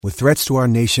With threats to our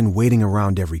nation waiting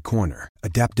around every corner,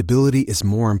 adaptability is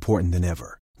more important than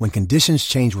ever. When conditions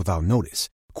change without notice,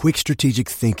 quick strategic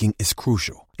thinking is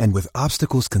crucial. And with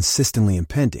obstacles consistently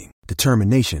impending,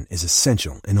 determination is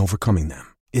essential in overcoming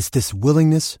them. It's this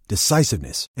willingness,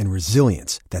 decisiveness, and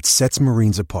resilience that sets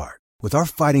Marines apart. With our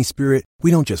fighting spirit, we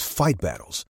don't just fight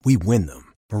battles, we win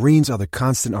them. Marines are the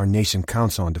constant our nation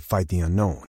counts on to fight the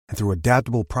unknown. And through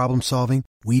adaptable problem solving,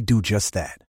 we do just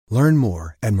that. Learn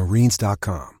more at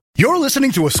marines.com. You're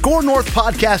listening to a Score North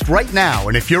podcast right now,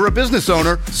 and if you're a business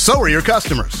owner, so are your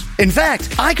customers. In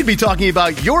fact, I could be talking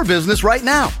about your business right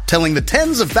now, telling the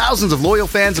tens of thousands of loyal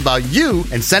fans about you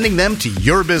and sending them to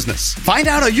your business. Find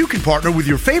out how you can partner with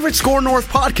your favorite Score North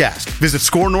podcast. Visit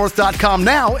scorenorth.com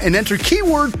now and enter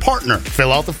keyword partner.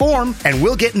 Fill out the form, and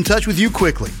we'll get in touch with you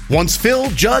quickly. Once Phil,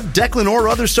 Judd, Declan, or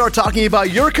others start talking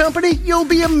about your company, you'll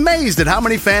be amazed at how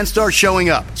many fans start showing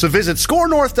up. So visit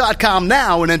scorenorth.com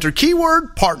now and enter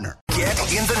keyword partner. Get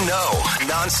in the know.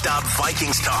 Non-stop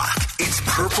Vikings talk. It's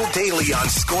Purple Daily on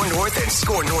Score North and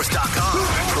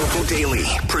ScoreNorth.com. Purple Daily,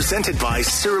 presented by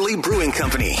Surly Brewing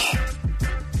Company.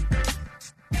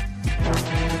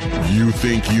 You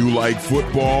think you like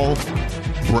football?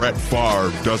 Brett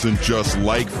Favre doesn't just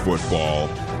like football.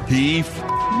 He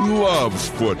loves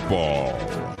football.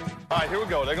 All right, here we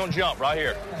go. They're going to jump right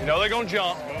here. You know they're going to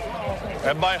jump.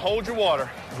 Everybody hold your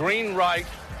water. Green right.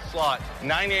 Slot.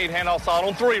 98 handoff slot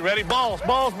on 3. Ready? Balls,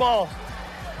 balls, balls.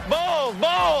 Balls,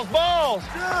 balls, balls.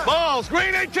 Balls.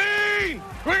 Green 18.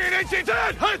 Green 18.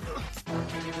 10. Football.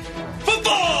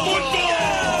 Football.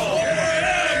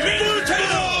 Yeah.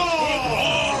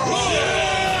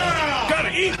 Football.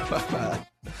 Gotta eat.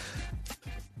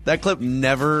 That clip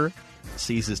never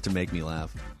ceases to make me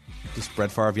laugh. Just Brett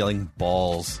Favre yelling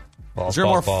balls. Is there a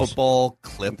more football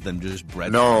clip than just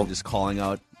Brett Favre just calling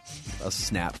out a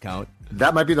snap count?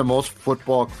 That might be the most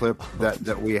football clip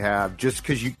that we have, just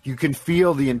because you can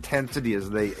feel the intensity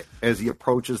as he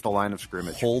approaches the line of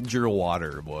scrimmage. Hold your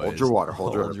water, boys. Hold your water.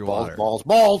 Hold your water.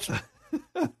 Balls.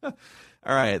 All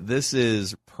right, this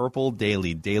is Purple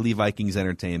Daily Vikings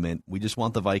entertainment. We just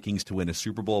want the Vikings to win a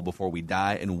Super Bowl before we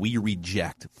die, and we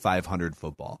reject 500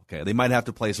 football. Okay, they might have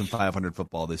to play some 500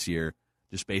 football this year,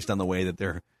 just based on the way that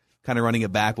they're kind of running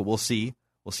it back, but we'll see.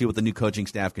 We'll see what the new coaching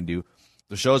staff can do.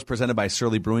 The show is presented by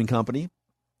Surly Brewing Company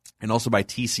and also by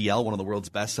TCL, one of the world's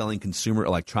best-selling consumer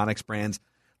electronics brands.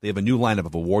 They have a new lineup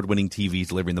of award-winning TVs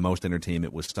delivering the most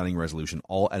entertainment with stunning resolution,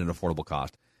 all at an affordable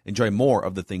cost. Enjoy more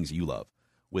of the things you love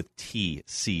with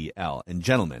TCL. And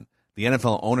gentlemen, the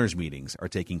NFL owners' meetings are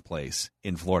taking place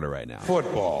in Florida right now.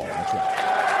 Football. That's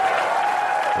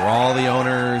right. Where all the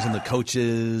owners and the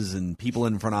coaches and people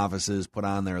in front offices put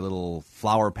on their little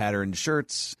flower-patterned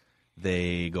shirts.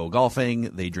 They go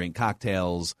golfing. They drink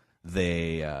cocktails.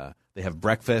 They have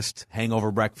breakfast,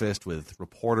 hangover breakfast with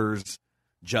reporters.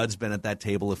 Judd's been at that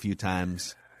table a few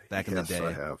times back in the day. Yes,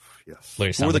 I have.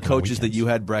 Yes. Who were the coaches that you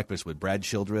had breakfast with? Brad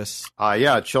Childress?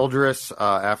 Childress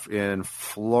in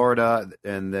Florida,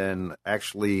 and then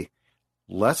actually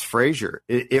Les Frazier.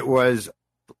 It was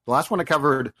the last one I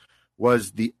covered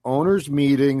was the owners'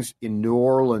 meetings in New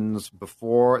Orleans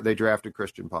before they drafted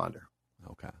Christian Ponder.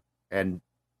 Okay. And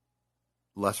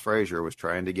Les Frazier was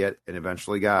trying to get, and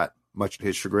eventually got, much to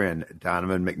his chagrin,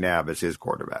 Donovan McNabb as his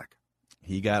quarterback.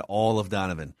 He got all of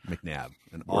Donovan McNabb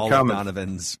and We're all coming. of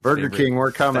Donovan's Burger King,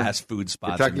 we're coming. fast food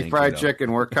spots. Kentucky Fried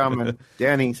Chicken, we're coming.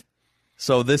 Denny's.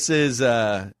 So this is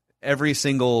every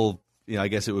single, I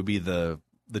guess it would be the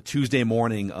Tuesday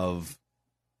morning of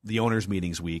the owners'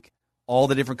 meetings week. All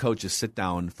the different coaches sit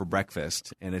down for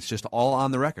breakfast, and it's just all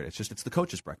on the record. It's the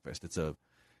coaches' breakfast. It's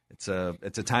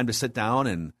a time to sit down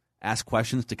and ask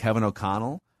questions to Kevin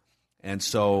O'Connell. And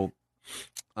so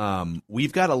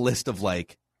we've got a list of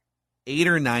like 8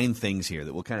 or 9 things here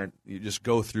that we'll kind of just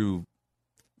go through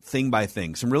thing by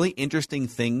thing. Some really interesting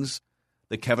things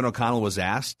that Kevin O'Connell was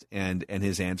asked and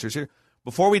his answers here.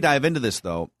 Before we dive into this,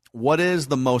 though, what is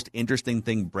the most interesting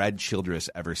thing Brad Childress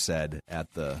ever said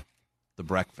at the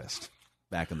breakfast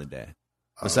back in the day?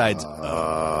 Besides,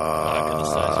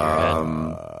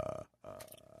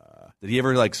 did he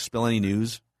ever like spill any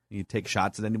news? Did he take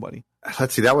shots at anybody?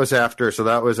 Let's see. That was after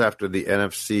the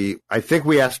NFC. I think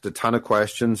we asked a ton of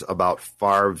questions about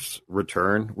Favre's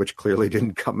return, which clearly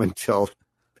didn't come until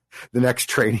the next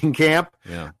training camp.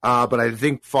 Yeah. But I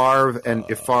think Favre, and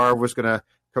if Favre was going to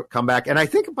come back, and I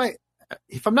think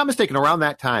if I'm not mistaken, around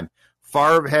that time,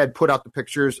 Favre had put out the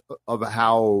pictures of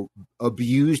how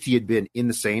abused he had been in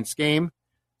the Saints game.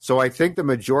 So I think the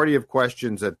majority of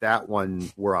questions at that one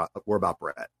were about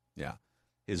Brett. Yeah.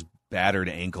 His battered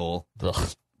ankle,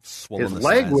 swollen. His the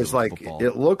leg size was of a like, football.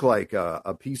 it looked like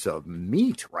a piece of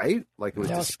meat, right? Like it was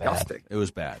That was disgusting. It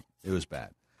was bad. It was bad.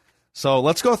 So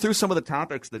let's go through some of the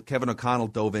topics that Kevin O'Connell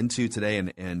dove into today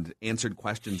and answered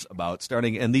questions about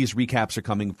starting. And these recaps are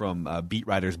coming from beat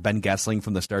writers Ben Gessling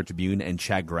from the Star Tribune and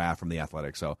Chad Graff from The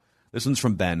Athletic. So this one's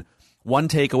from Ben. One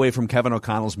takeaway from Kevin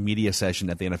O'Connell's media session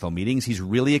at the NFL meetings, he's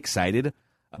really excited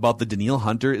about the Danielle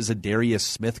Hunter-Zadarius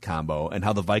Smith combo and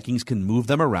how the Vikings can move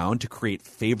them around to create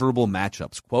favorable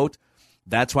matchups. Quote,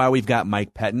 that's why we've got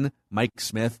Mike Pettin, Mike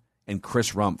Smith, and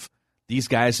Chris Rumpf. These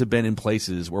guys have been in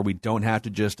places where we don't have to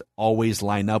just always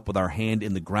line up with our hand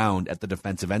in the ground at the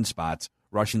defensive end spots,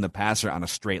 rushing the passer on a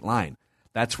straight line.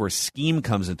 That's where scheme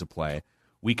comes into play.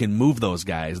 We can move those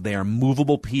guys. They are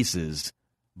movable pieces,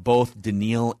 both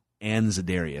Danielle and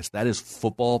Zadarius. That is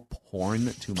football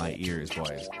porn to my ears,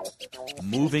 boys.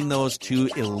 Moving those two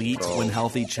elite, when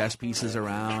healthy, chess pieces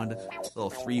around, little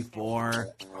 3-4,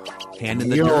 hand in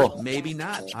the dirt. Maybe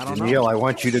not. I don't Danielle, know. I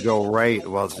want you to go right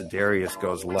while Zadarius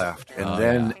goes left,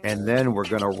 and then we're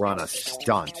going to run a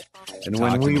stunt. And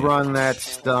when we run that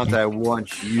stunt, I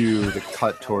want you to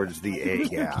cut towards the A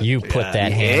gap. You put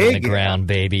that hand in the ground,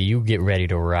 baby. You get ready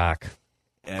to rock.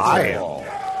 I am.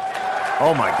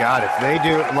 Oh my God! If they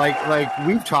do, like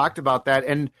we've talked about that,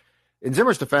 and in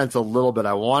Zimmer's defense, a little bit.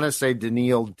 I want to say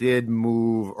Danielle did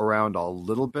move around a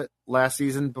little bit last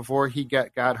season before he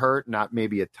got hurt. Not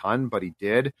maybe a ton, but he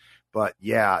did. But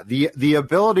yeah, the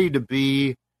ability to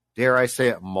be, dare I say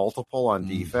it, multiple on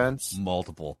defense.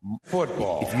 Multiple.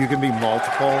 Football. If you can be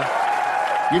multiple.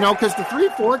 Because the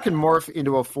 3-4 can morph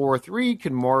into a 4-3,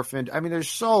 can morph into. I mean, there's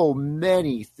so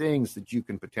many things that you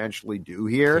can potentially do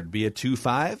here. Could be a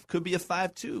 2-5, could be a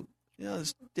 5-2.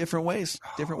 There's different ways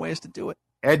to do it.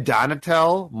 Ed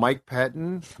Donatel, Mike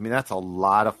Pettin. I mean, that's a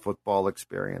lot of football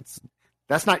experience.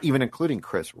 That's not even including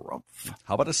Chris Rumpf.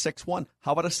 How about a 6-1?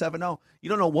 How about a 7-0? You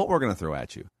don't know what we're going to throw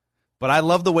at you. But I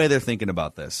love the way they're thinking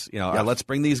about this. All right, let's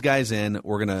bring these guys in.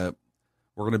 We're gonna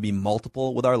be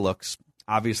multiple with our looks.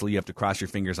 Obviously, you have to cross your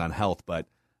fingers on health, but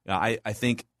I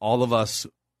think all of us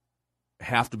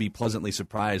have to be pleasantly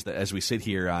surprised that as we sit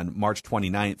here on March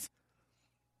 29th,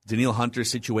 Danielle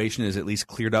Hunter's situation is at least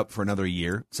cleared up for another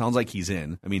year. Sounds like he's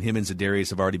in. I mean, him and Zadarius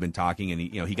have already been talking, and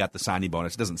he got the signing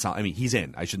bonus. It doesn't sound. I mean, he's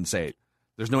in. I shouldn't say it.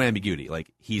 There's no ambiguity. Like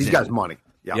he's got money.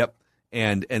 Yeah. Yep.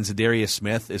 And Zadarius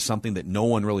Smith is something that no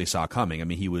one really saw coming. I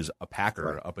mean, he was a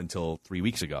Packer up until 3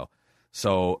 weeks ago.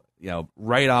 So,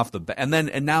 right off the bat.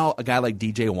 And now a guy like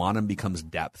DJ Wonnum becomes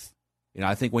depth.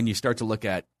 I think when you start to look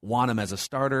at Wonnum as a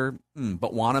starter,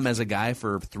 but Wonnum as a guy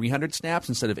for 300 snaps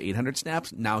instead of 800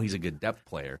 snaps, now he's a good depth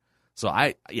player. So,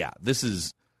 this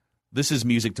is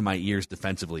music to my ears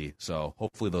defensively. So,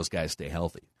 hopefully those guys stay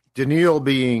healthy. Danielle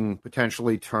being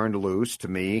potentially turned loose to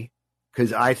me,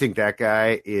 because I think that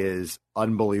guy is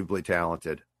unbelievably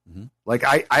talented. Mm-hmm. Like,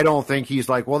 I don't think he's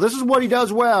like, well, this is what he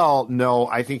does well. No,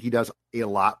 I think he does a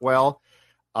lot well,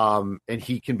 and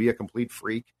he can be a complete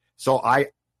freak. So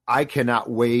I cannot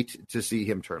wait to see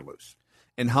him turn loose.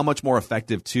 And how much more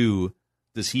effective, too,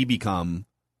 does he become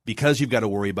because you've got to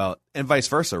worry about, and vice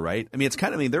versa, right? I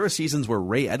mean, there are seasons where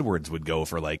Ray Edwards would go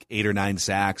for like 8 or 9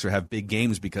 sacks or have big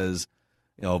games because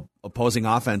opposing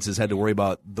offenses had to worry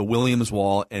about the Williams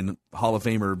wall and Hall of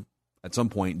Famer at some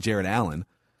point, Jared Allen.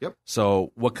 Yep.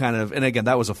 So what kind of, and again,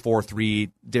 that was a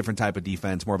 4-3, different type of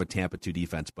defense, more of a Tampa 2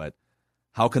 defense, but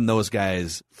how can those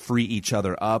guys free each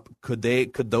other up? Could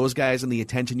those guys and the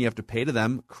attention you have to pay to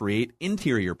them create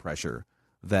interior pressure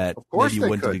that maybe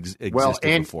wouldn't have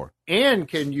existed before? And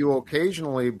can you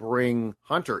occasionally bring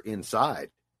Hunter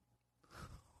inside?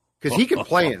 Because he can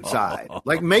play inside.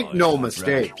 Like, make no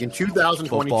mistake. Right. In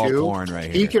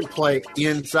 2022, he can play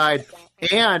inside.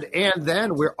 And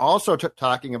then we're also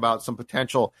talking about some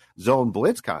potential zone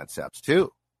blitz concepts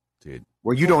too, dude,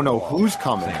 where you don't know who's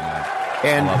coming,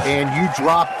 and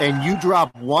you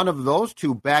drop one of those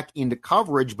two back into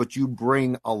coverage, but you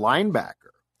bring a linebacker.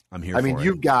 I'm here.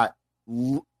 You've got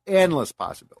endless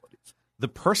possibilities. The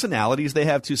personalities they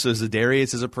have too. So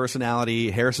Zadarius is a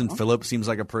personality. Harrison Phillips seems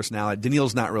like a personality.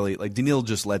 Danielle's not really like Danielle.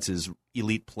 Just lets his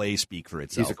elite play speak for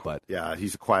itself. He's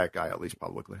a quiet guy, at least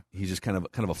publicly. He's just kind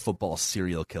of a football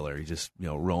serial killer. He's just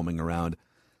roaming around.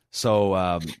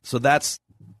 So that's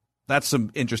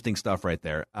some interesting stuff right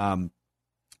there.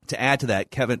 To add to that,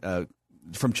 Kevin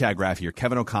from Chad Graff here,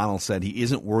 Kevin O'Connell said he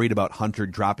isn't worried about Hunter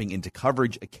dropping into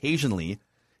coverage occasionally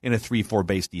in a 3-4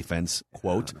 base defense.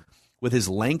 Quote. With his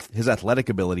length, his athletic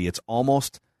ability, it's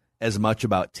almost as much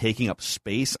about taking up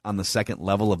space on the second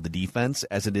level of the defense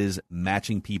as it is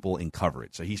matching people in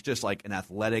coverage. So he's just like an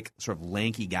athletic, sort of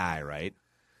lanky guy, right?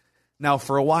 Now,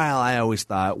 for a while, I always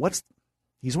thought,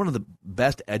 he's one of the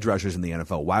best edge rushers in the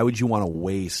NFL. Why would you want to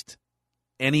waste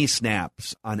any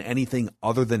snaps on anything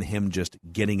other than him just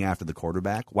getting after the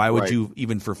quarterback? Why would you,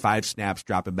 even for 5 snaps,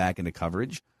 drop him back into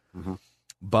coverage? Mm-hmm.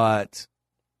 But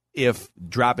if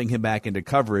dropping him back into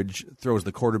coverage throws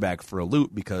the quarterback for a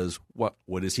loop because what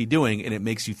is he doing? And it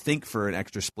makes you think for an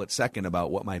extra split second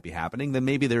about what might be happening, then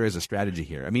maybe there is a strategy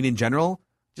here. I mean, in general,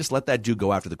 just let that dude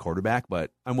go after the quarterback,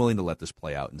 but I'm willing to let this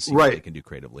play out and see what they can do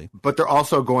creatively. But they're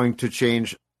also going to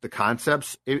change the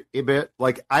concepts a bit.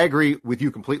 Like, I agree with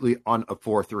you completely on a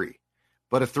 4-3,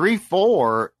 but a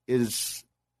 3-4 is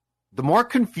the more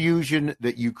confusion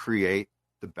that you create,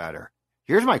 the better.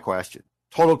 Here's my question.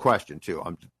 Total question too.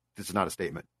 This is not a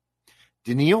statement.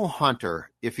 Danielle Hunter,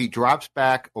 if he drops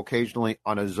back occasionally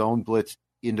on a zone blitz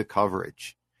into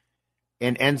coverage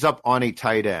and ends up on a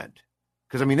tight end,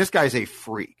 because I mean, this guy's a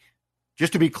freak.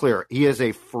 Just to be clear, he is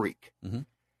a freak. Mm-hmm.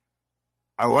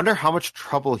 I wonder how much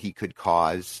trouble he could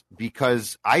cause,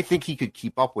 because I think he could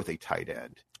keep up with a tight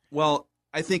end. Well,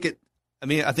 I think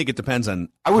it depends on.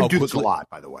 I would do this a lot,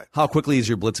 by the way. How quickly is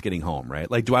your blitz getting home, right?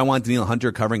 Like, do I want Danielle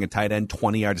Hunter covering a tight end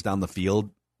 20 yards down the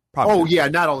field? Probably. Oh, yeah,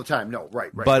 not all the time. No,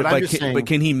 right. But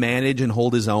can he manage and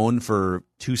hold his own for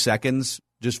 2 seconds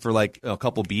just for like a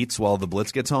couple beats while the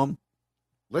blitz gets home?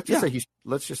 Let's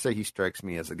just say he strikes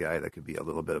me as a guy that could be a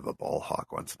little bit of a ball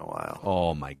hawk once in a while.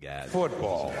 Oh my God!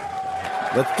 Football.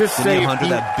 Let's just say Hunter,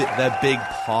 that big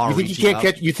paw. You think he can't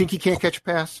catch? You think he can't catch a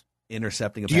pass?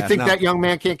 Intercepting a pass. Do you think that young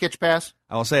man can't catch a pass?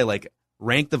 I will say, like,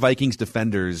 rank the Vikings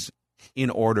defenders in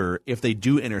order. If they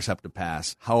do intercept a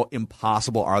pass, how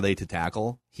impossible are they to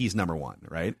tackle? He's number 1,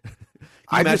 right?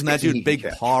 Imagine that dude, big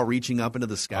paw reaching up into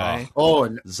the sky.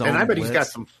 And I bet he's got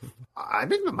some. I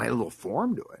think there might have a little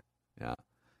form to it. Yeah.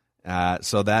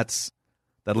 So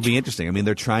that'll be interesting. I mean,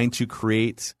 they're trying to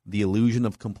create the illusion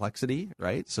of complexity,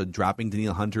 right? So dropping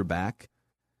Danielle Hunter back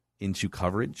into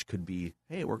coverage could be,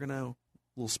 hey, we're gonna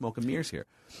little smoke and mirrors here.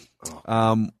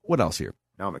 What else here?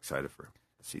 Now I'm excited for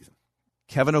the season.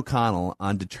 Kevin O'Connell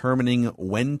on determining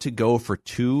when to go for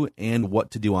 2 and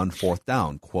what to do on 4th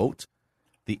down. Quote,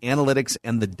 the analytics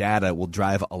and the data will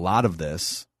drive a lot of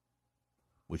this,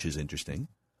 which is interesting.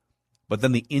 But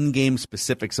then the in-game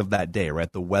specifics of that day,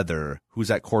 right? The weather,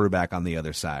 who's at quarterback on the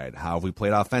other side, how have we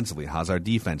played offensively, how's our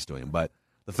defense doing? But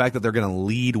the fact that they're going to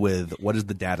lead with, what does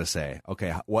the data say?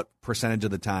 Okay, what percentage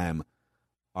of the time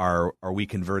are we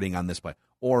converting on this play?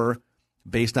 Or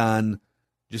based on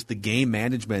just the game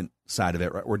management side of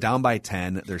it, right? We're down by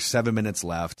 10. There's 7 minutes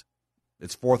left.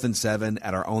 It's 4th and 7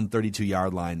 at our own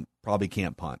 32-yard line. Probably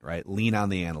can't punt, right? Lean on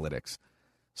the analytics.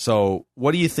 So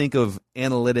what do you think of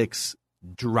analytics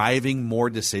driving more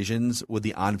decisions with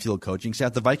the on-field coaching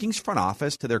staff? The Vikings front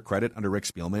office, to their credit, under Rick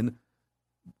Spielman,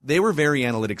 they were very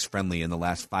analytics friendly in the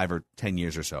last 5 or 10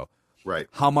 years or so. Right.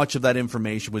 How much of that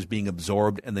information was being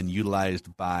absorbed and then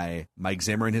utilized by Mike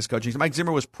Zimmer and his coaching? Mike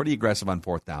Zimmer was pretty aggressive on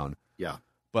 4th down. Yeah.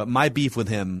 But my beef with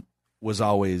him was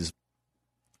always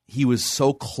he was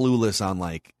so clueless on,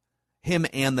 like, him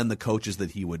and then the coaches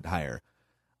that he would hire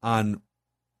on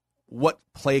what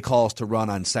play calls to run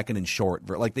on 2nd and short.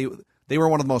 Like, they were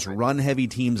one of the most run-heavy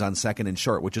teams on 2nd and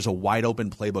short, which is a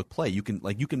wide-open playbook play. You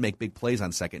can make big plays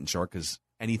on 2nd and short because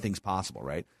anything's possible,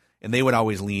 right? And they would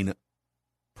always lean,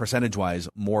 percentage-wise,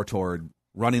 more toward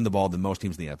running the ball than most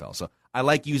teams in the NFL. So I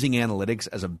like using analytics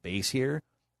as a base here,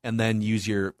 and then use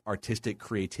your artistic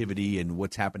creativity and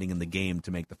what's happening in the game to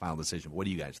make the final decision. What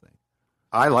do you guys think?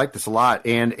 I like this a lot,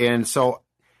 and so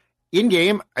in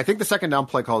game, I think the 2nd down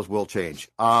play calls will change.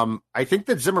 I think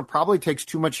that Zimmer probably takes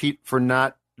too much heat for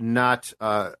not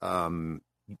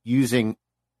using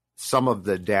some of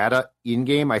the data in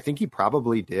game. I think he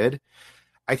probably did.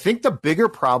 I think the bigger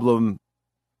problem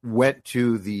went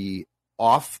to the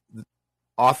off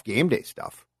game day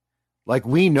stuff. Like,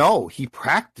 we know he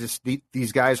practiced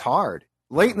these guys hard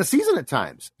late in the season at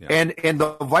times. Yeah. And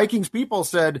the Vikings people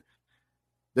said,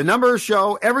 the numbers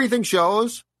show, everything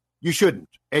shows, you shouldn't.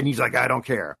 And he's like, I don't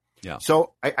care. Yeah.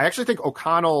 So I actually think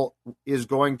O'Connell is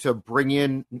going to bring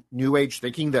in new age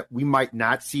thinking that we might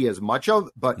not see as much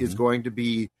of, but is going to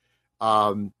be,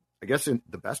 I guess in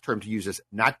the best term to use is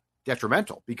not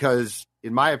detrimental, because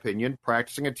in my opinion,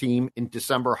 practicing a team in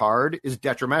December hard is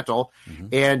detrimental.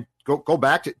 And go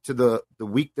back to the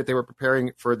week that they were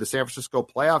preparing for the San Francisco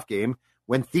playoff game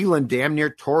when Thielen damn near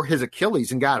tore his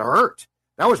Achilles and got hurt.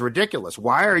 That was ridiculous.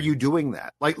 Why are you doing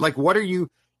that? Like what are you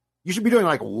should be doing,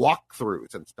 like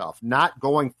walkthroughs and stuff, not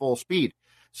going full speed.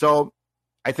 So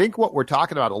I think what we're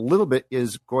talking about a little bit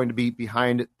is going to be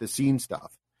behind the scenes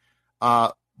stuff.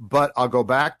 But I'll go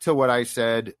back to what I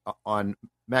said on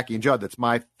Mackey and Judd. That's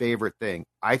my favorite thing.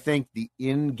 I think the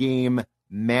in-game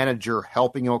manager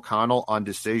helping O'Connell on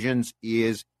decisions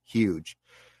is huge.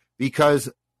 Because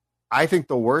I think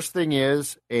the worst thing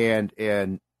is, and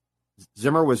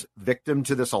Zimmer was victim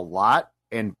to this a lot,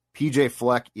 and PJ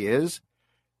Fleck is,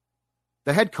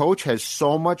 the head coach has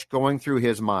so much going through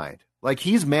his mind. Like,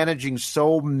 he's managing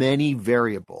so many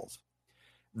variables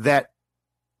that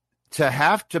to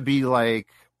have to be like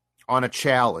on a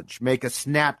challenge, make a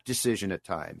snap decision at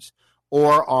times,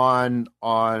 or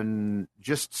on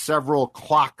just several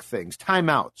clock things,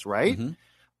 timeouts, right?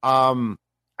 Mm-hmm.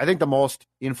 I think the most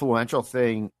influential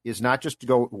thing is not just to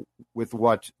go with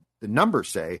what the numbers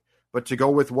say, but to go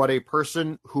with what a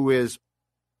person who is,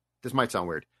 this might sound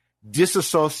weird,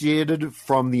 disassociated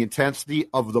from the intensity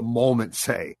of the moment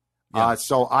say. Yeah.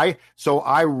 So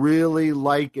I really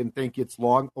like and think it's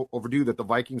long overdue that the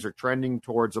Vikings are trending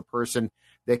towards a person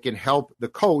that can help the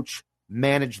coach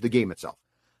manage the game itself.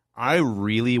 I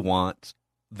really want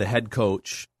the head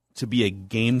coach to be a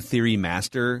game theory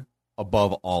master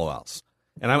above all else.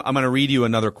 And I'm going to read you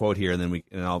another quote here, and then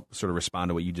I'll sort of respond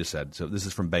to what you just said. So this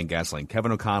is from Ben Gasling.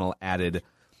 Kevin O'Connell added,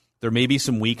 there may be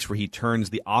some weeks where he turns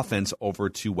the offense over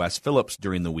to Wes Phillips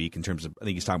during the week in terms of, I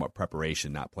think he's talking about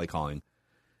preparation, not play calling.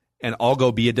 And I'll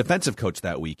go be a defensive coach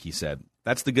that week, he said.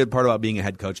 That's the good part about being a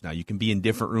head coach now. You can be in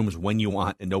different rooms when you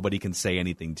want, and nobody can say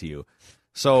anything to you.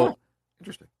 So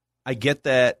interesting. I get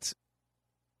that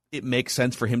it makes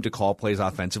sense for him to call plays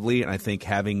offensively, and I think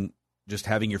having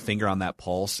your finger on that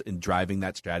pulse and driving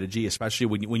that strategy, especially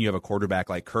when you have a quarterback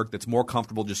like Kirk that's more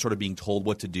comfortable just sort of being told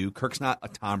what to do. Kirk's not a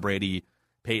Tom Brady,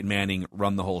 Peyton Manning,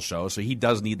 run the whole show, so he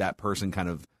does need that person kind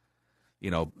of,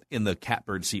 in the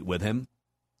catbird seat with him.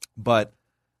 But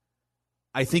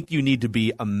I think you need to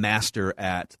be a master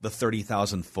at the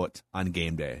 30,000 foot on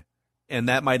game day. And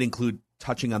that might include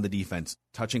touching on the defense,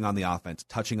 touching on the offense,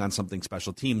 touching on something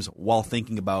special teams while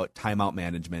thinking about timeout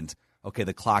management. Okay,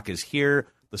 the clock is here.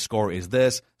 The score is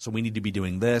this, so we need to be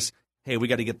doing this. Hey, we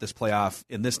got to get this playoff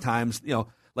in this times.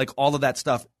 Like all of that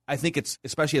stuff. I think it's,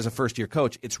 especially as a first-year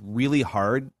coach, it's really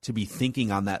hard to be thinking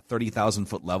on that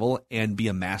 30,000-foot level and be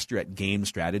a master at game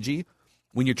strategy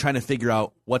when you're trying to figure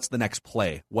out what's the next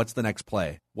play, what's the next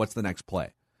play, what's the next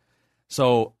play.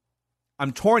 So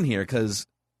I'm torn here because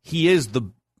he is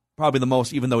probably the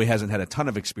most, even though he hasn't had a ton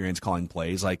of experience calling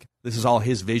plays, like this is all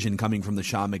his vision coming from the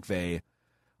Sean McVay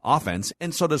offense,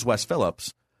 and so does Wes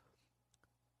Phillips.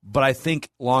 But I think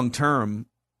long-term,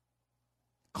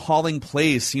 calling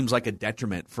plays seems like a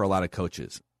detriment for a lot of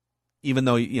coaches, even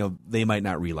though they might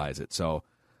not realize it. So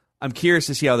I'm curious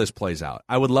to see how this plays out.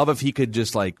 I would love if he could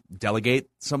just delegate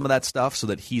some of that stuff so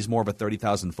that he's more of a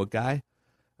 30,000-foot guy,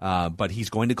 but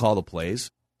he's going to call the plays,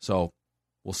 so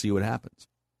we'll see what happens.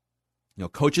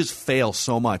 Coaches fail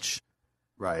so much.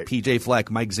 Right. PJ Fleck,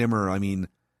 Mike Zimmer,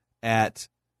 at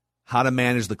how to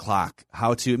manage the clock,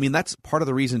 that's part of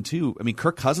the reason too.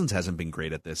 Kirk Cousins hasn't been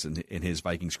great at this in his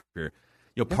Vikings career.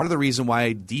 Part of the reason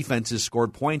why defenses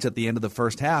scored points at the end of the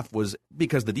first half was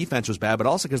because the defense was bad, but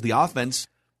also because the offense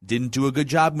didn't do a good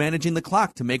job managing the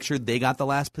clock to make sure they got the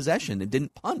last possession and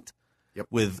didn't punt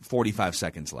with 45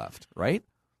 seconds left, right?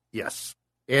 Yes.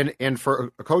 And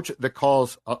for a coach that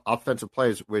calls offensive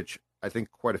plays, which I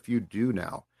think quite a few do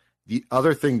now, the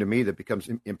other thing to me that becomes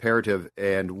imperative,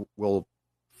 and we'll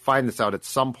find this out at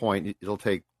some point, it'll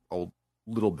take a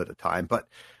little bit of time, but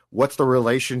what's the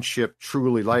relationship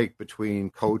truly like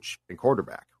between coach and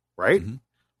quarterback, right? Mm-hmm.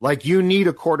 Like, you need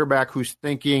a quarterback who's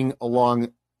thinking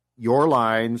along your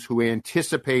lines, who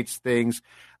anticipates things.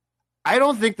 I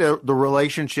don't think the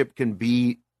relationship can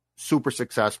be super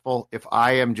successful if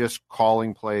I am just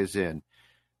calling plays in.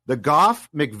 The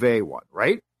Goff-McVay one,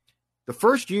 right? The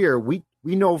first year, we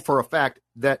know for a fact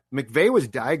that McVay was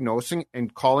diagnosing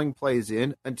and calling plays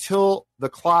in until the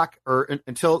clock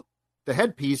until the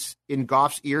headpiece in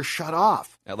Goff's ear shut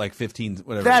off at 15.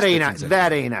 Whatever. That ain't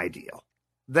ideal.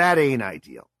 That ain't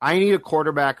ideal. I need a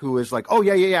quarterback who is like, oh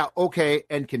yeah, okay,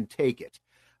 and can take it.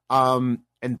 And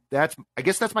I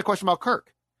guess that's my question about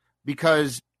Kirk,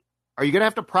 because are you going to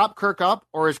have to prop Kirk up,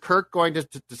 or is Kirk going to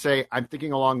say, I'm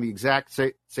thinking along the exact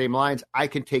same lines, I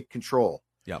can take control?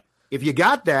 Yep. If you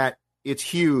got that, it's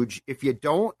huge. If you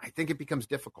don't, I think it becomes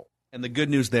difficult. And the good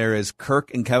news there is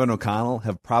Kirk and Kevin O'Connell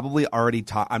have probably already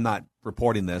talked. I'm not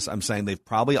reporting this. I'm saying they've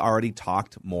probably already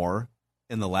talked more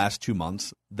in the last 2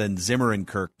 months than Zimmer and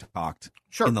Kirk talked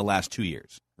in the last 2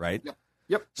 years, right?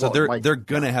 Yep. So they're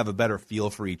going to have a better feel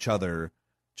for each other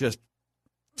just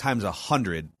times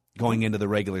 100 going into the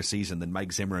regular season than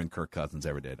Mike Zimmer and Kirk Cousins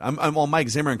ever did. Well, Mike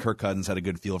Zimmer and Kirk Cousins had a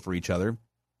good feel for each other.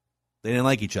 They didn't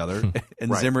like each other, and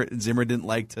right. Zimmer didn't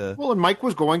like to. Well, and Mike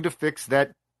was going to fix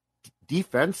that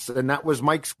defense, and that was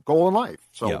Mike's goal in life.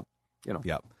 So,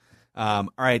 yeah. All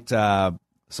right,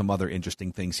 some other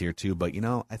interesting things here too. But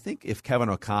I think if Kevin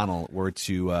O'Connell were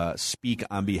to speak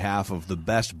on behalf of the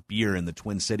best beer in the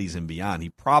Twin Cities and beyond,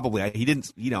 he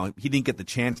didn't get the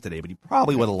chance today, but he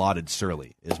probably would have lauded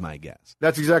Surly, is my guess.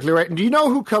 That's exactly right. And do you know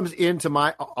who comes into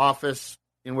my office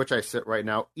in which I sit right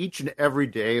now each and every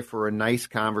day for a nice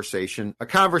conversation, a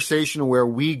conversation where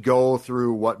we go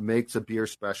through what makes a beer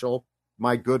special?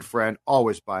 My good friend,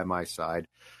 always by my side,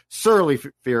 Surly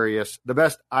Furious, the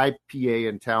best IPA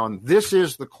in town. This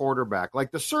is the quarterback.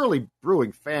 Like, the Surly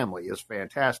Brewing family is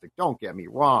fantastic. Don't get me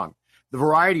wrong. The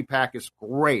variety pack is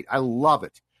great. I love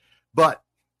it. But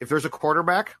if there's a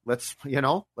quarterback, let's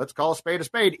call a spade a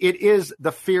spade. It is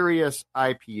the Furious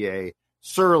IPA.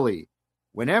 Surly,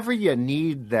 whenever you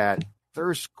need that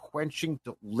thirst-quenching,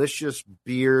 delicious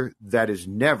beer that is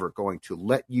never going to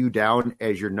let you down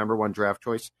as your number one draft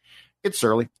choice, it's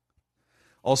Surly.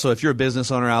 Also, if you're a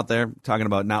business owner out there talking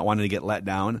about not wanting to get let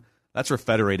down, that's where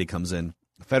Federated comes in.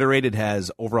 Federated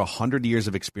has over 100 years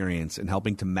of experience in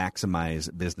helping to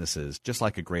maximize businesses, just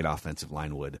like a great offensive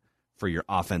line would for your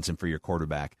offense and for your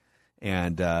quarterback.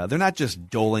 And they're not just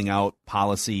doling out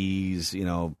policies,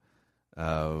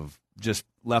 just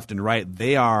left and right.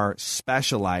 They are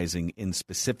specializing in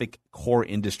specific core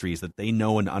industries that they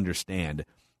know and understand.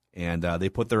 And they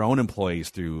put their own employees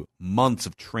through months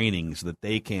of training so that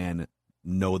they can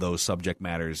know those subject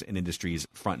matters and industries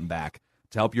front and back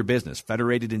to help your business.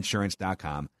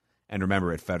 Federatedinsurance.com. And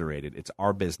remember, at Federated, it's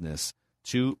our business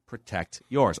to protect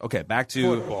yours. Okay, back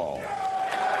to football.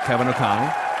 Kevin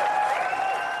O'Connell.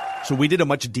 So we did a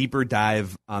much deeper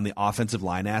dive on the offensive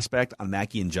line aspect on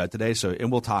Mackey and Judd today.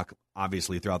 And we'll talk,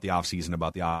 obviously, throughout the offseason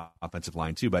about the offensive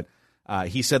line, too. But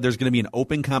he said there's going to be an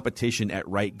open competition at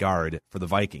right guard for the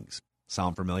Vikings.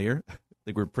 Sound familiar? I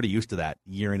think we're pretty used to that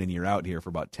year in and year out here for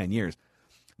about 10 years.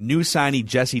 New signee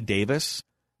Jesse Davis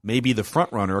may be the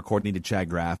front runner, according to Chad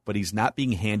Graff, but he's not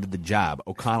being handed the job.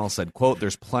 O'Connell said, quote,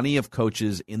 "There's plenty of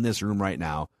coaches in this room right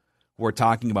now who are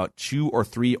talking about 2 or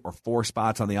 3 or 4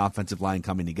 spots on the offensive line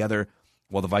coming together,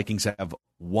 while the Vikings have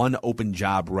one open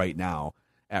job right now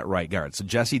at right guard." So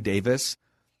Jesse Davis,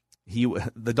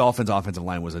 the Dolphins' offensive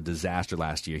line was a disaster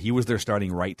last year. He was their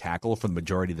starting right tackle for the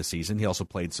majority of the season. He also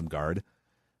played some guard.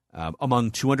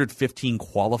 Among 215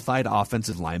 qualified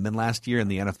offensive linemen last year in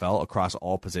the NFL across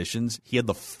all positions, he had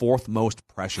the 4th most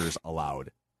pressures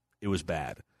allowed. It was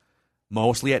bad.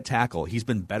 Mostly at tackle. He's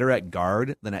been better at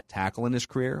guard than at tackle in his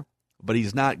career, but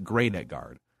he's not great at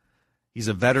guard. He's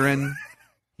a veteran.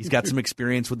 He's got some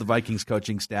experience with the Vikings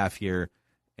coaching staff here.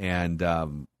 And,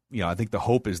 I think the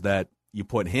hope is that you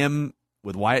put him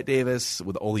with Wyatt Davis,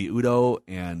 with Oli Udoh,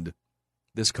 and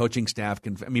this coaching staff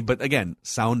can, but again,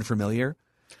 sound familiar.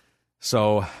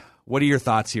 So what are your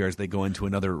thoughts here as they go into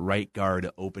another right guard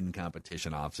open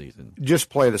competition offseason? Just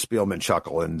play the Spielman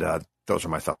chuckle, and those are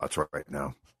my thoughts right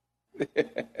now.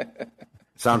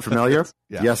 Sound familiar?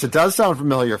 Yeah. Yes, it does sound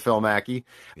familiar, Phil Mackey.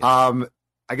 Yeah.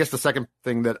 I guess the second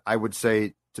thing that I would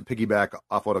say to piggyback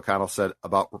off what O'Connell said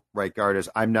about right guard is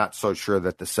I'm not so sure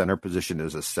that the center position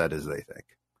is as set as they think.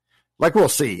 Like, we'll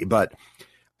see, but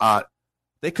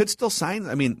they could still sign.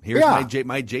 Here's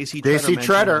my J.C.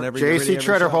 Tretter. J.C.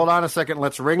 Tretter. Hold on a second.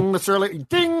 Let's ring the Surly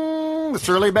ding, the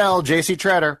Surly bell. J.C.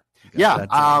 Tretter. Yeah.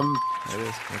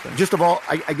 Okay. Just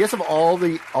I guess of all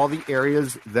the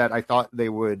areas that I thought they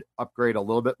would upgrade a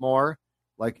little bit more,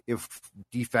 like if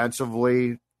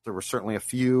defensively there were certainly a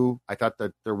few. I thought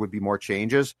that there would be more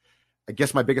changes. I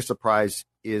guess my biggest surprise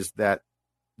is that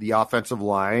the offensive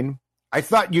line. I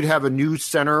thought you'd have a new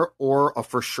center or a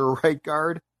for sure right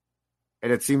guard.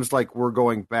 And it seems like we're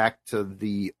going back to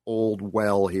the old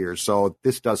well here. So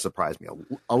this does surprise me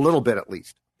a little bit, at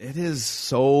least. It is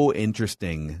so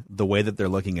interesting the way that they're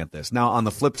looking at this. Now, on the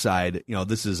flip side,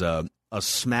 this is a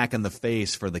smack in the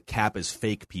face for the cap is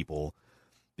fake people,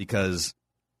 because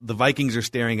the Vikings are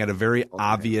staring at a very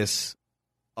obvious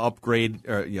upgrade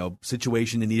or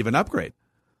situation in need of an upgrade.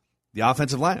 The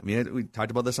offensive line. We talked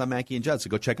about this on Mackey and Judd,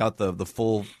 so go check out the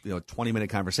full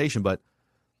 20-minute conversation, but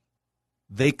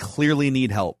they clearly need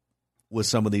help with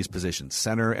some of these positions,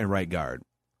 center and right guard.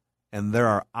 And there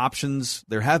are options.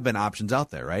 There have been options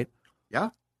out there, right? Yeah.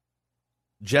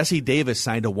 Jesse Davis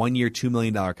signed a 1-year, $2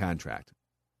 million contract.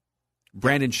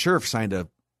 Brandon Scherff signed a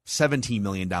 $17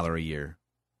 million a year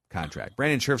contract.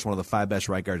 Brandon Scherff's one of the 5 best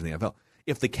right guards in the NFL.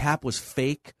 If the cap was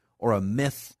fake or a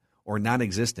myth or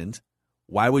non-existent,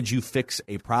 why would you fix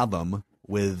a problem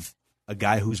with a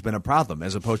guy who's been a problem,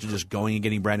 as opposed to just going and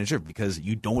getting Brandon Scherff? Because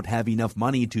you don't have enough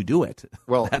money to do it.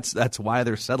 Well, that's why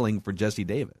they're settling for Jesse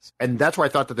Davis, and that's why I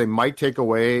thought that they might take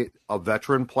away a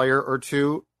veteran player or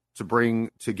two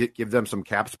to give them some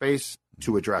cap space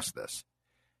to address this.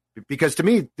 Because to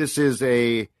me, this is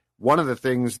one of the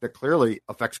things that clearly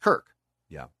affects Kirk.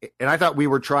 Yeah. And I thought we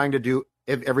were trying to do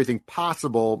everything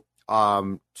possible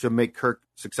to make Kirk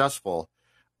successful.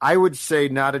 I would say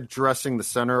not addressing the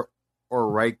center or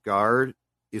right guard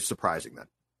is surprising then.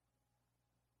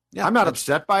 Yeah, I'm not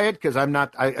upset by it because I'm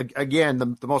not. Again,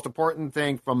 the most important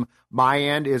thing from my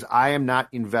end is I am not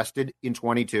invested in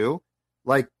 22.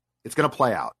 Like, it's going to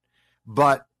play out.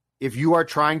 But if you are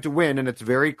trying to win, and it's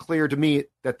very clear to me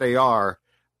that they are,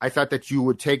 I thought that you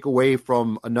would take away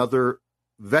from another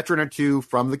veteran or two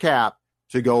from the cap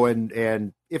to go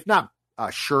and if not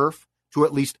Scherf, to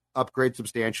at least upgrade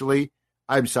substantially.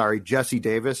 I'm sorry, Jesse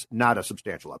Davis, not a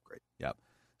substantial upgrade. Yep.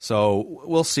 So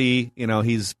we'll see.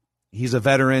 He's a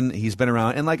veteran. He's been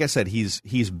around. And like I said, he's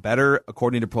better,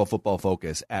 according to Pro Football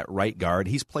Focus, at right guard.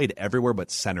 He's played everywhere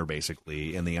but center,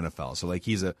 basically, in the NFL. So, like,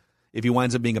 if he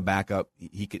winds up being a backup,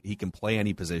 he can play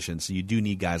any position. So you do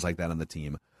need guys like that on the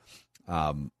team.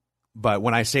 But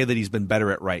when I say that he's been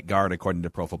better at right guard, according to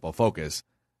Pro Football Focus,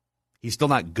 he's still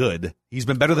not good. He's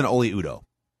been better than Oli Udoh,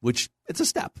 which it's a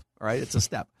step, all right? It's a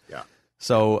step. Yeah.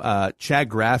 So Chad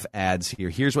Graff adds here,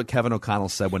 here's what Kevin O'Connell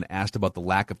said when asked about the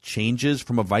lack of changes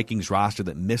from a Vikings roster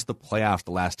that missed the playoffs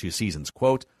the last 2 seasons.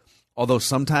 Quote, although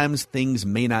sometimes things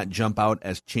may not jump out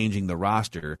as changing the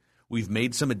roster, we've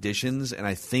made some additions, and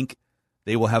I think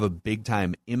they will have a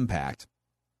big-time impact.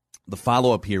 The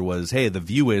follow-up here was, hey, the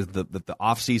view is that the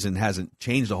offseason hasn't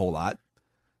changed a whole lot.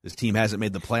 This team hasn't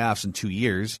made the playoffs in 2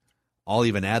 years. I'll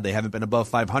even add they haven't been above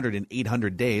 500 in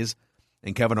 800 days.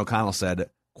 And Kevin O'Connell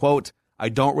said, quote, I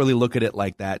don't really look at it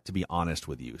like that, to be honest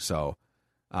with you. So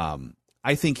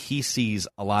I think he sees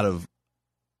a lot of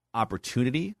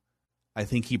opportunity. I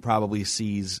think he probably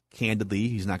sees, candidly,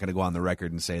 he's not going to go on the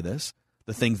record and say this,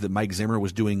 the things that Mike Zimmer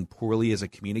was doing poorly as a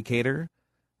communicator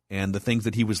and the things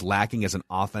that he was lacking as an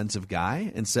offensive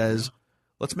guy, and says,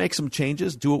 let's make some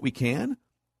changes, do what we can,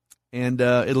 and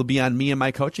it'll be on me and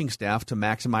my coaching staff to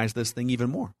maximize this thing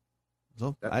even more.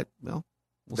 So, we'll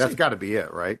that's got to be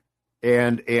it, right?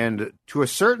 And to a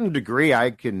certain degree,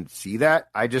 I can see that.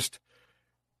 I think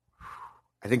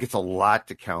it's a lot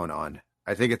to count on.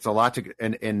 I think it's a lot to,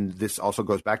 and this also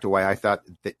goes back to why I thought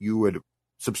that you would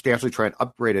substantially try and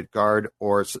upgrade at guard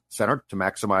or center to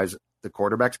maximize the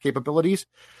quarterback's capabilities.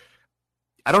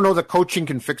 I don't know that coaching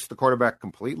can fix the quarterback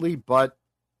completely, but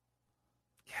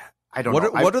yeah, I don't know.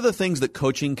 What are the things that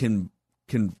coaching can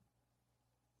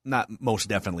not most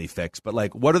definitely fix, but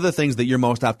like, what are the things that you're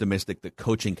most optimistic that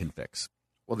coaching can fix?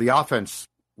 Well, the offense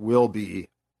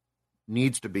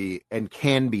needs to be, and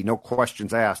can be, no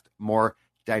questions asked, more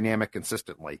dynamic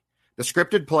consistently. The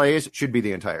scripted plays should be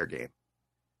the entire game.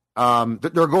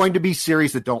 There are going to be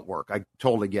series that don't work. I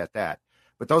totally get that.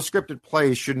 But those scripted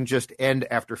plays shouldn't just end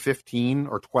after 15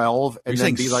 or 12 and You're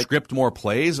then saying be like script more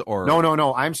plays, or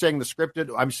no. I'm saying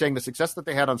the success that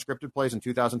they had on scripted plays in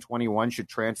 2021 should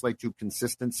translate to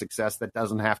consistent success that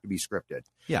doesn't have to be scripted.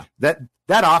 Yeah. That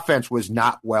offense was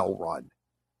not well run.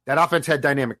 That offense had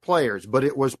dynamic players, but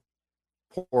it was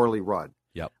poorly run.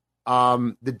 Yep.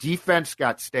 The defense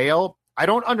got stale. I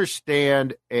don't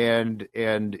understand, and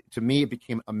to me it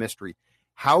became a mystery.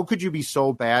 How could you be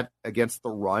so bad against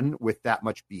the run with that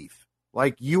much beef?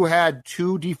 Like, you had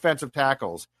 2 defensive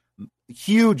tackles,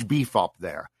 huge beef up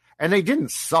there, and they didn't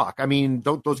suck. I mean,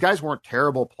 those guys weren't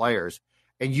terrible players,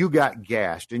 and you got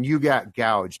gashed and you got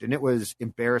gouged, and it was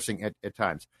embarrassing at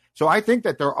times. So I think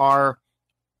that there are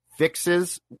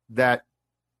fixes that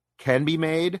can be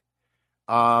made.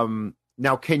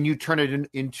 Now, can you turn it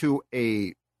into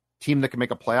a team that can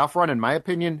make a playoff run? In my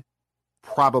opinion,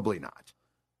 probably not.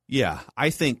 Yeah,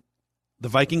 I think the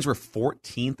Vikings were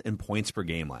 14th in points per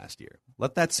game last year.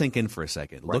 Let that sink in for a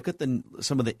second. Right. Look at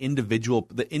some of the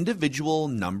individual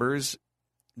numbers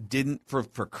didn't for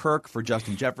Kirk, for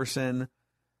Justin Jefferson,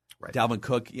 right. Dalvin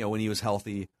Cook, when he was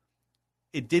healthy,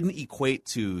 it didn't equate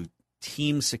to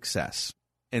team success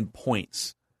and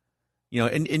points.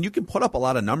 And you can put up a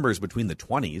lot of numbers between the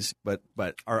 20s, but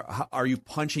are you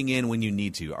punching in when you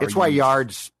need to? It's why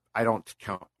yards, I don't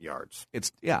count yards.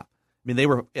 I mean, they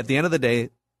were, at the end of the day,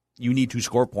 you need to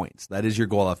score points. That is your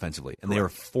goal offensively. And Correct.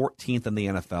 They were 14th in the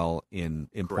NFL in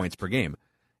points per game.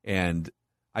 And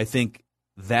I think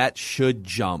that should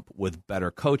jump with better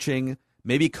coaching.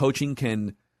 Maybe coaching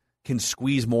can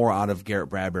squeeze more out of Garrett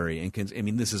Bradbury.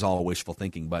 And this is all wishful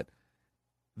thinking, but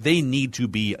they need to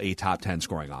be a top 10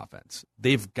 scoring offense.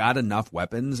 They've got enough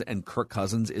weapons, and Kirk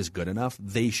Cousins is good enough.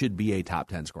 They should be a top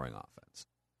 10 scoring offense.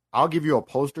 I'll give you a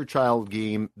poster child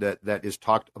game that is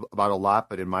talked about a lot,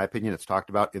 but in my opinion, it's talked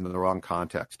about in the wrong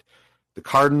context. The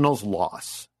Cardinals'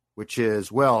 loss, which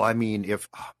is, if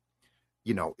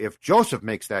Joseph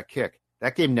makes that kick,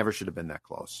 That game never should have been that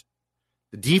close.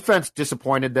 The defense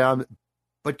disappointed them.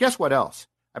 But guess what else?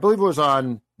 I believe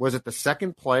it was it the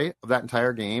second play of that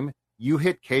entire game? You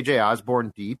hit KJ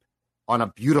Osborne deep on a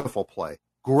beautiful play.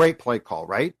 Great play call,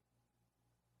 right?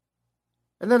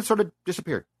 And then it sort of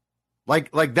disappeared.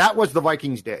 Like that was the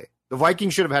Vikings' day. The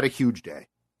Vikings should have had a huge day.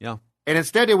 Yeah. And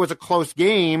instead it was a close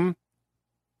game,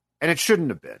 and it shouldn't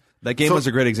have been. That game was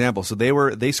a great example. So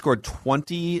they scored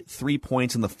 23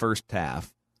 points in the first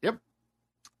half. Yep.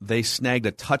 They snagged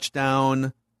a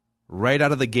touchdown right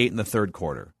out of the gate in the third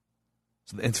quarter.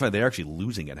 So it's funny, they're actually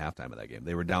losing at halftime of that game.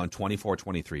 They were down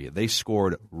 24-23. They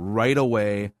scored right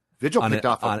away. Vigil picked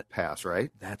off a pass,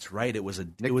 right? That's right. It was a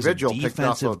Vigil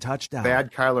defensive touchdown.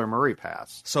 Bad Kyler Murray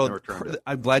pass. So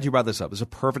I'm glad you brought this up. It's a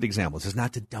perfect example. This is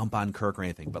not to dump on Kirk or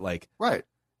anything, but right.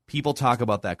 People talk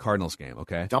about that Cardinals game,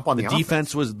 okay? Dump on the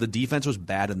defense. The defense was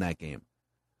bad in that game.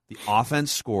 The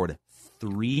offense scored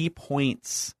 3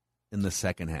 points in the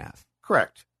second half.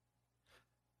 Correct.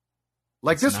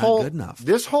 This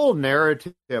whole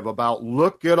narrative about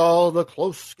look at all the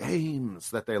close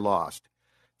games that they lost.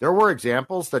 There were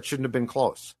examples that shouldn't have been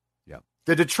close. Yeah.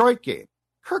 The Detroit game.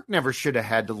 Kirk never should have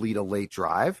had to lead a late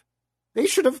drive. They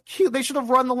should have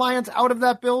run the Lions out of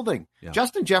that building. Yeah.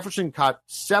 Justin Jefferson caught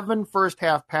 7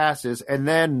 first-half passes, and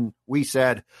then we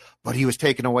said, but he was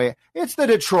taken away. It's the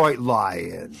Detroit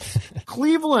Lions.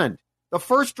 Cleveland, the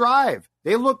first drive.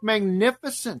 They looked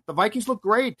magnificent. The Vikings looked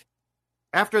great.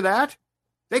 After that,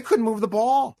 they couldn't move the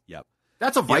ball. Yep.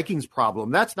 That's a Vikings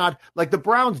problem. That's not – the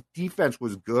Browns' defense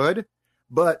was good,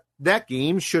 but that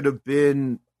game should have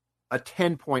been a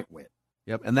 10-point win.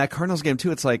 Yep, and that Cardinals game,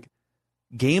 too, it's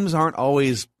games aren't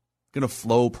always going to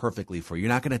flow perfectly for you. You're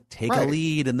not going to take a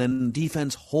lead and then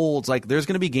defense holds. There's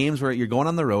going to be games where you're going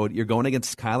on the road, you're going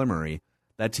against Kyler Murray.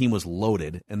 That team was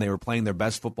loaded, and they were playing their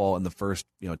best football in the first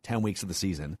 10 weeks of the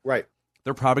season. Right.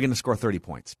 They're probably going to score 30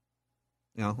 points.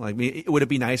 Would it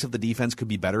be nice if the defense could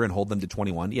be better and hold them to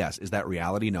 21? Yes. Is that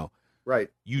reality? No. Right.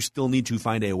 You still need to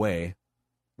find a way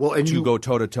to go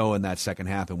toe-to-toe in that second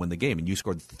half and win the game, and you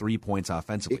scored 3 points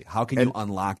offensively. How can you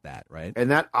unlock that, right? And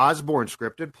that Osborne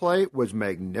scripted play was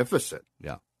magnificent.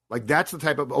 Yeah. That's the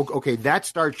type of, okay, that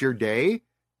starts your day.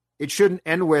 It shouldn't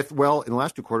end with, well, in the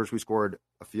last 2 quarters, we scored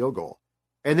a field goal.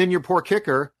 And then your poor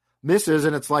kicker misses,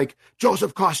 and it's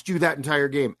Joseph cost you that entire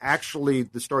game. Actually,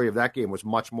 the story of that game was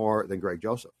much more than Greg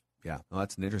Joseph. Yeah, well,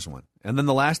 that's an interesting one. And then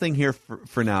the last thing here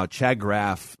for now, Chad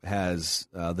Graff has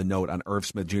the note on Irv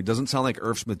Smith Jr. It doesn't sound like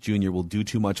Irv Smith Jr. will do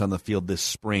too much on the field this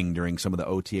spring during some of the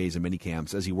OTAs and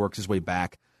minicamps as he works his way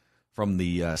back from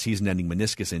the season-ending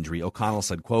meniscus injury. O'Connell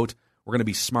said, quote, "We're going to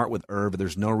be smart with Irv.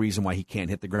 There's no reason why he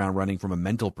can't hit the ground running from a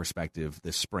mental perspective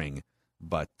this spring,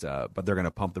 but they're going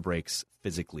to pump the brakes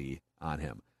physically on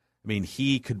him." I mean,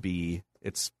 he could be –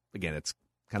 it's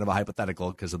kind of a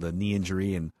hypothetical because of the knee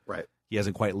injury and right. He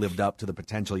hasn't quite lived up to the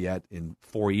potential yet in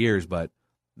 4 years, but,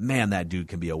 man, that dude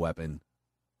can be a weapon.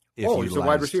 He's a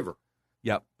wide receiver.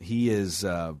 Yep. He is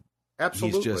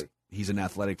absolutely. He's an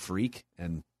athletic freak,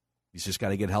 and he's just got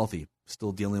to get healthy,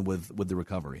 still dealing with the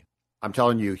recovery. I'm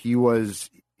telling you,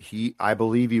 I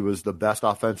believe he was the best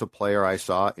offensive player I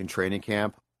saw in training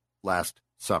camp last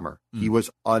summer. He was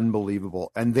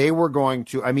unbelievable. And they were going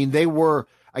to, I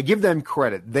give them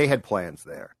credit. They had plans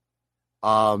there.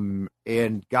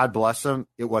 And God bless them,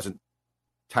 it wasn't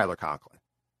Tyler Conklin.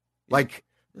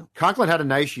 Conklin had a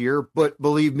nice year, but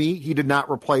believe me, he did not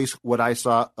replace what I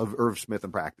saw of Irv Smith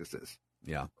in practices.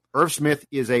 Yeah. Irv Smith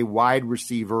is a wide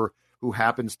receiver who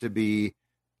happens to be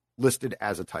listed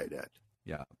as a tight end.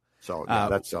 Yeah. So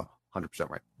that's 100%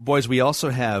 right. Boys, we also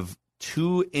have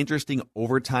 2 interesting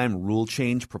overtime rule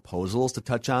change proposals to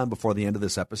touch on before the end of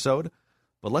this episode.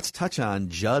 But let's touch on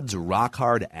Judd's rock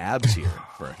hard abs here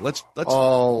first. Let's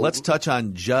touch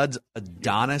on Judd's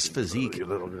Adonis physique.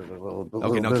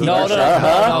 Okay, no, keep your shirt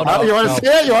down. You want to see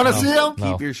it? You want to see him?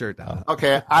 Keep your shirt down.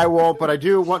 Okay, I won't, but I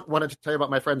do wanted to tell you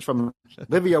about my friends from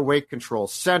Livia Weight Control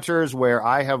Centers, where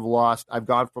I've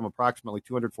gone from approximately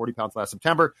 240 pounds last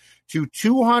September to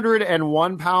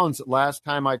 201 pounds last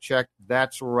time I checked.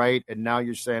 That's right. And now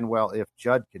you're saying, well, if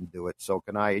Judd can do it, so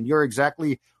can I. And you're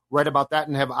exactly right about that.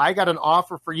 And have I got an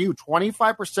offer for you?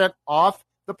 25% off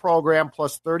the program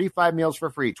plus 35 meals for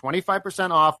free.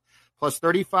 25% off plus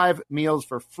 35 meals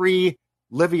for free.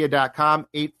 Livia.com,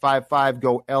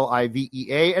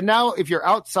 855-GO-LIVEA. And now if you're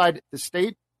outside the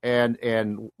state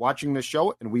and watching this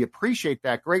show, and we appreciate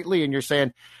that greatly, and you're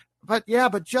saying, but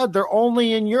Judd, they're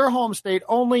only in your home state,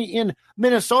 only in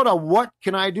Minnesota. What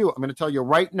can I do? I'm going to tell you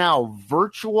right now,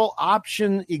 virtual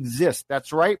option exists.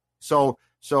 That's right. So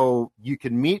you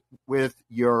can meet with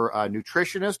your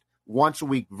nutritionist once a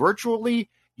week virtually.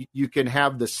 you can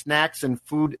have the snacks and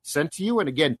food sent to you. And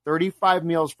again, 35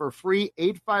 meals for free,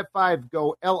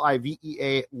 855-GO,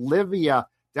 LIVEA,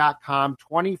 Livea.com,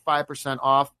 25%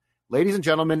 off. Ladies and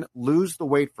gentlemen, lose the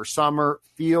weight for summer,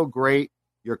 feel great,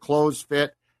 your clothes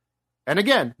fit. And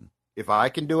again, if I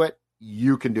can do it,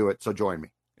 you can do it. So join me.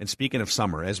 And speaking of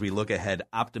summer, as we look ahead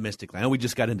optimistically, I know we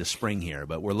just got into spring here,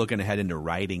 but we're looking ahead into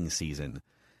riding season.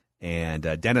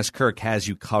 And Dennis Kirk has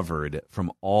you covered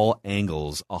from all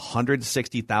angles,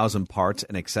 160,000 parts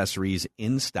and accessories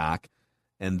in stock,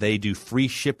 and they do free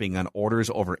shipping on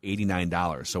orders over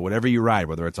 $89. So whatever you ride,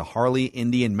 whether it's a Harley,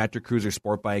 Indian, Metro Cruiser,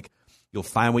 sport bike, you'll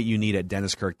find what you need at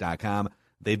DennisKirk.com.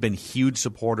 They've been huge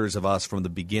supporters of us from the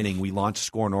beginning. We launched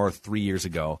Score North 3 years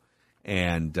ago,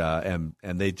 and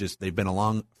they've been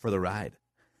along for the ride.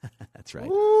 That's right.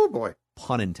 Oh boy,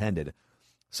 pun intended.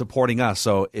 Supporting us.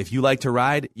 So if you like to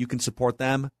ride, you can support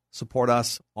them, support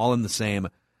us, all in the same.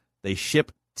 They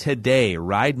ship today.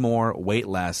 Ride more, wait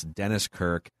less.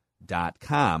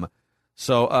 DennisKirk.com.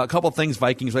 So a couple things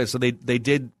Vikings. So they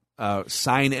did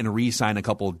sign and re-sign a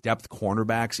couple depth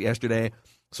cornerbacks yesterday.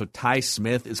 So Ty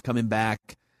Smith is coming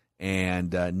back,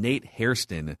 and Nate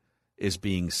Hairston is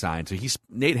being signed. So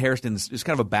Nate Hairston is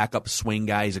kind of a backup swing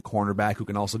guy. He's a cornerback who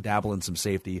can also dabble in some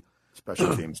safety.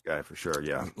 Special teams guy for sure,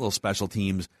 yeah. Little special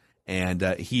teams. And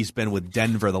he's been with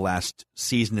Denver the last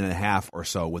season and a half or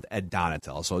so with Ed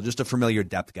Donatel. So just a familiar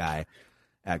depth guy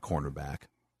at cornerback.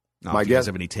 If you guys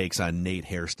have any takes on Nate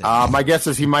Hairston. My guess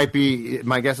is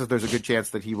there's a good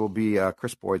chance that he will be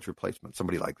Chris Boyd's replacement,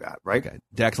 somebody like that, right? Okay.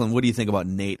 Declan, what do you think about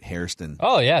Nate Hairston?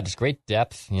 Oh, yeah, just great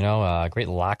depth, great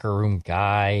locker room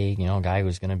guy, guy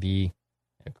who's going to be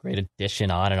a great addition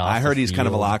on and off. I heard he's field. kind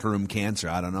of a locker room cancer.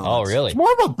 I don't know. Oh, really? It's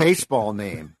more of a baseball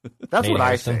name. That's what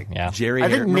Hairston, I think. Yeah. Jerry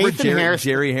Hairston.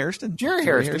 Jerry Hairston? Jerry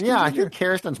Hairston, yeah. I think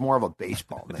Hairston's more of a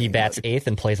baseball name. He bats eighth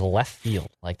and plays left field.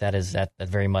 Like that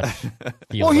very much feels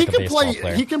well, like a baseball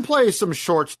player. He can play some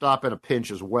shortstop and a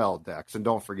pinch as well, Dex. And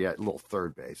don't forget a little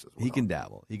third base as well. He can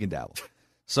dabble.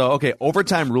 So, okay,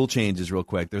 overtime rule changes real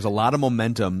quick. There's a lot of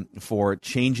momentum for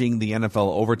changing the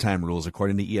NFL overtime rules,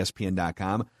 according to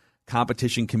ESPN.com.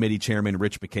 Competition Committee Chairman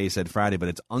Rich McKay said Friday, but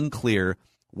it's unclear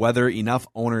whether enough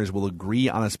owners will agree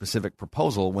on a specific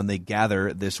proposal when they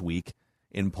gather this week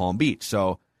in Palm Beach.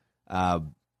 So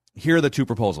here are the two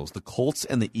proposals. The Colts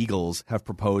and the Eagles have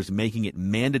proposed making it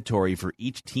mandatory for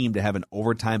each team to have an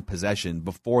overtime possession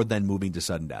before then moving to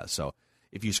sudden death. So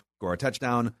if you score a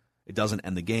touchdown, it doesn't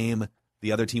end the game.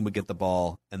 The other team would get the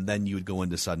ball, and then you would go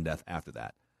into sudden death after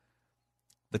that.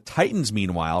 The Titans,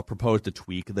 meanwhile, proposed a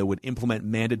tweak that would implement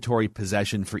mandatory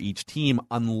possession for each team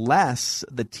unless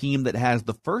the team that has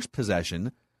the first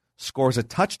possession scores a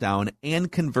touchdown and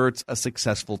converts a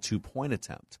successful 2-point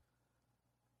attempt.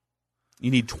 You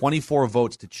need 24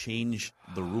 votes to change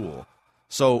the rule.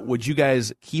 So would you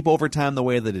guys keep overtime the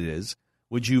way that it is?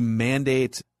 Would you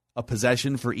mandate a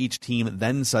possession for each team,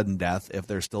 then sudden death if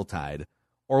they're still tied?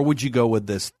 Or would you go with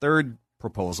this third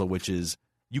proposal, which is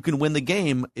you can win the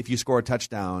game if you score a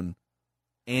touchdown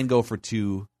and go for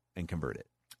 2 and convert it?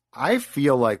 I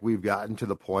feel like we've gotten to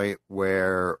the point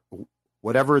where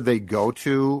whatever they go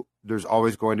to, there's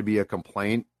always going to be a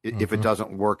complaint if it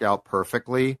doesn't work out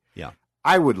perfectly. Yeah.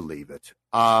 I would leave it.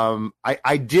 I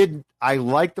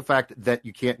like the fact that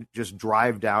you can't just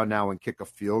drive down now and kick a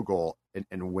field goal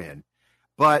and win.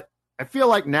 But I feel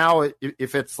like now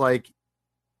if it's like,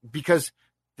 because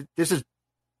this is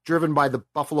driven by the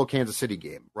Buffalo-Kansas City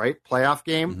game, right? Playoff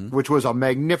game, which was a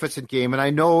magnificent game. And I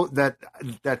know that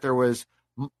there was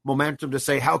momentum to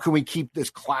say, how can we keep this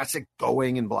classic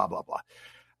going and blah, blah, blah.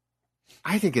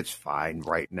 I think it's fine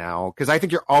right now because I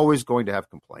think you're always going to have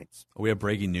complaints. We have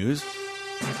breaking news.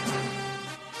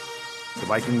 The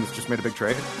Vikings just made a big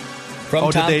trade.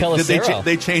 From Tom Pelissero. Did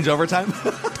they change overtime?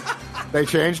 They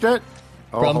changed it?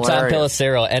 From hilarious. Tom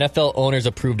Pelissero, NFL owners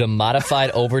approved a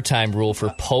modified overtime rule for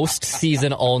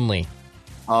postseason only.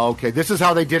 Okay, this is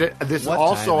how they did it. This is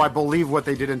also, time? I believe, what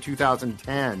they did in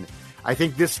 2010. I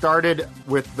think this started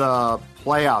with the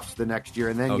playoffs the next year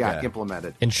and then got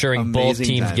implemented. Ensuring Amazing both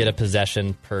teams timing. get a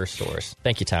possession per source.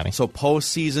 Thank you, Tommy. So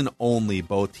postseason only,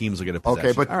 both teams will get a possession.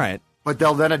 Okay, but all right. But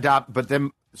they'll then adopt. But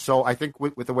then, so I think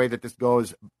with the way that this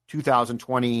goes,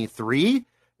 2023,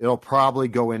 it'll probably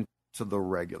go into the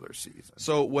regular season.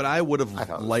 So what I would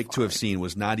have liked to have seen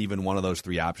was not even one of those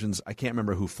three options. I can't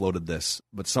remember who floated this,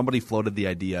 but somebody floated the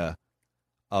idea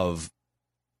of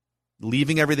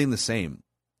leaving everything the same.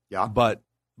 Yeah. But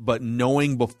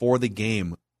knowing before the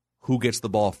game who gets the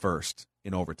ball first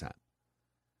in overtime.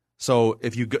 So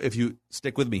if you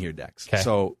stick with me here, Dex. Okay.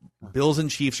 So Bills and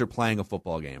Chiefs are playing a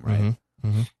football game, right?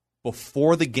 Mm-hmm.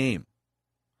 Before the game,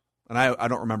 and I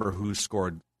don't remember who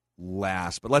scored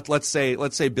last, but let's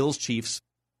say Bills Chiefs,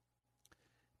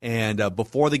 and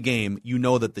before the game, you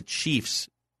know that the Chiefs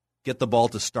get the ball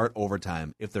to start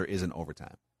overtime if there isn't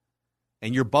overtime.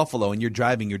 And you're Buffalo and you're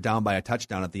driving, you're down by a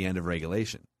touchdown at the end of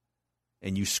regulation.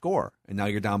 And you score, and now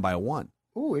you're down by 1.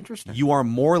 Oh, interesting. You are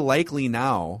more likely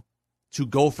now to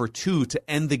go for 2 to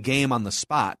end the game on the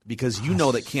spot because you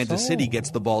know that Kansas City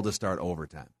gets the ball to start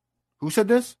overtime. Who said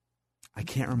this? I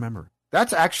can't remember.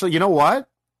 That's actually, you know what?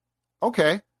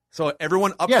 Okay. So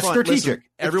everyone up Yeah, front, strategic. listen,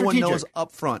 everyone It's knows strategic.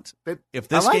 up front, But if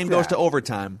this I like game goes to that.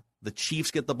 overtime, the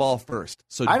Chiefs get the ball first.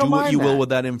 So I do don't what mind you will that. with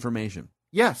that information.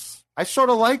 Yes. I sort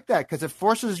of like that because it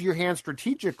forces your hand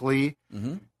strategically.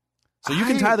 Mm-hmm. So you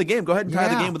can tie the game. Go ahead and tie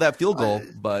the game with that field goal.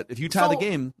 But if you tie the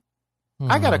game.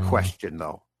 I got a question,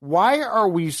 though. Why are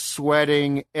we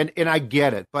sweating? And I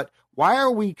get it, but why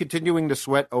are we continuing to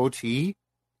sweat OT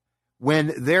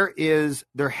when there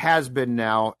has been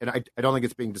now, and I don't think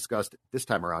it's being discussed this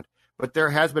time around, but there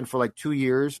has been for like 2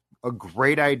 years a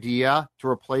great idea to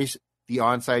replace the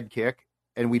onside kick,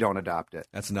 and we don't adopt it.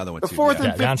 That's another one, The too. fourth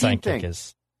Yeah, and the 15 onside thing kick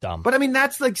is dumb. But I mean,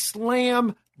 that's like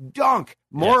slam dunk,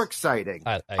 more exciting.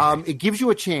 I agree. It gives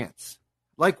you a chance.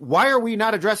 Like, why are we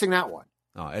not addressing that one?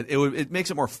 Oh, it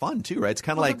makes it more fun, too, right? It's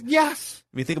kind of like, yes.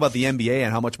 I mean, think about the NBA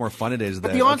and how much more fun it is.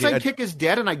 But that, the onside kick is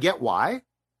dead, and I get why.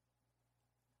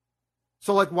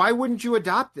 So, like, why wouldn't you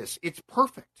adopt this? It's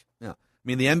perfect. Yeah, I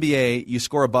mean, the NBA, you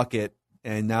score a bucket,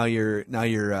 and now you're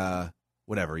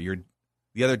whatever.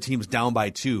 The other team's down by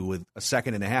 2 with a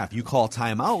second and a half. You call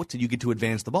timeout, and you get to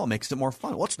advance the ball. It makes it more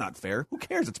fun. Well, it's not fair. Who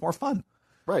cares? It's more fun.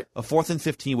 Right. A 4th and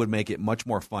 15 would make it much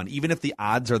more fun, even if the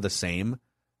odds are the same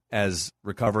as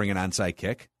recovering an onside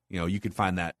kick. You know, you could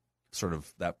find that sort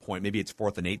of that point. Maybe it's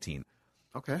 4th and 18.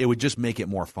 Okay. It would just make it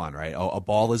more fun, right? Oh, a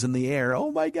ball is in the air.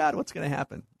 Oh my God, what's going to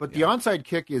happen? But the onside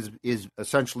kick is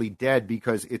essentially dead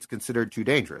because it's considered too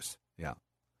dangerous. Yeah.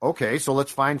 Okay, so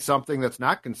let's find something that's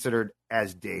not considered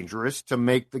as dangerous to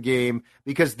make the game,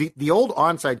 because the old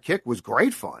onside kick was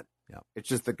great fun. Yeah. It's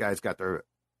just the guys got their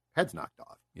heads knocked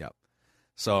off. Yep.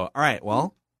 So, all right,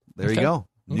 well, there you go.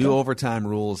 New overtime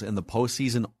rules in the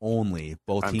postseason only.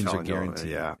 Both I'm teams are telling you,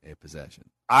 guaranteed yeah. a possession.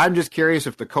 I'm just curious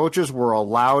if the coaches were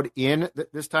allowed in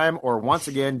this time, or once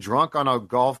again drunk on a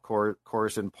golf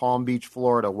course in Palm Beach,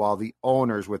 Florida, while the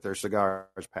owners with their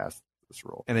cigars passed this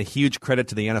rule. And a huge credit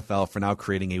to the NFL for now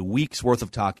creating a week's worth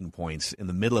of talking points in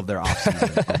the middle of their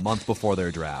offseason, a month before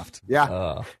their draft.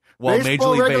 Yeah. Well, Baseball Major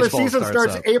League regular Baseball season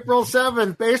starts up. April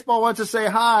 7th. Baseball wants to say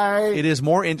hi. It is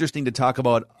more interesting to talk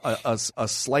about a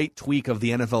slight tweak of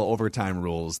the NFL overtime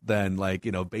rules than, like,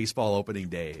 you know, baseball opening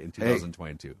day in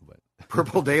 2022. But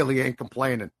Purple Daily ain't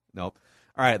complaining. Nope.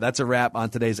 All right, that's a wrap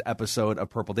on today's episode of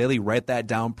Purple Daily. Write that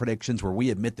down, predictions where we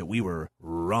admit that we were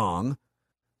wrong.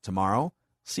 Tomorrow,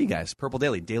 see you guys. Purple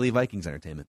Daily, Daily Vikings Entertainment.